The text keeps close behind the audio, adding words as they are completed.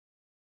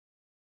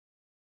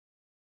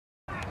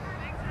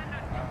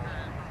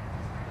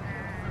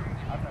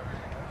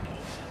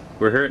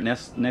We're here at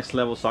Next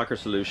Level Soccer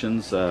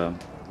Solutions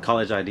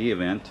College ID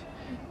event.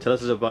 Tell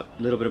us a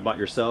little bit about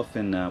yourself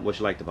and what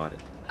you liked about it.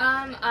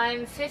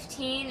 I'm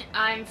 15.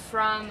 I'm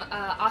from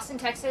Austin,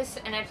 Texas,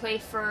 and I play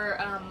for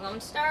Lone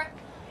Star.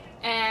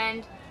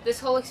 And this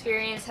whole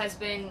experience has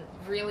been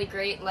really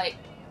great. Like,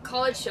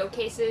 college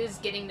showcases,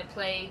 getting to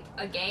play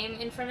a game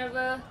in front of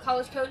a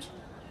college coach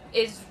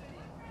is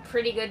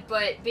pretty good,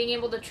 but being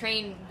able to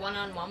train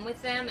one-on-one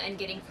with them and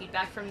getting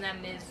feedback from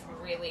them is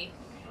really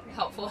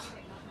helpful.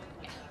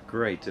 Yeah.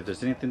 Great. If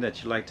there's anything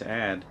that you'd like to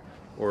add,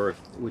 or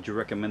would you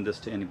recommend this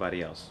to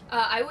anybody else?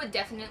 I would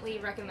definitely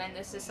recommend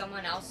this to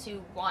someone else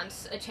who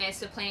wants a chance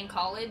to play in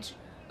college,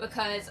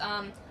 because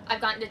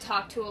I've gotten to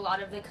talk to a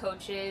lot of the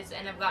coaches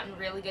and I've gotten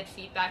really good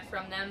feedback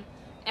from them,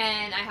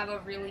 and I have a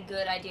really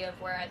good idea of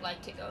where I'd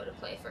like to go to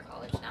play for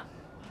college now.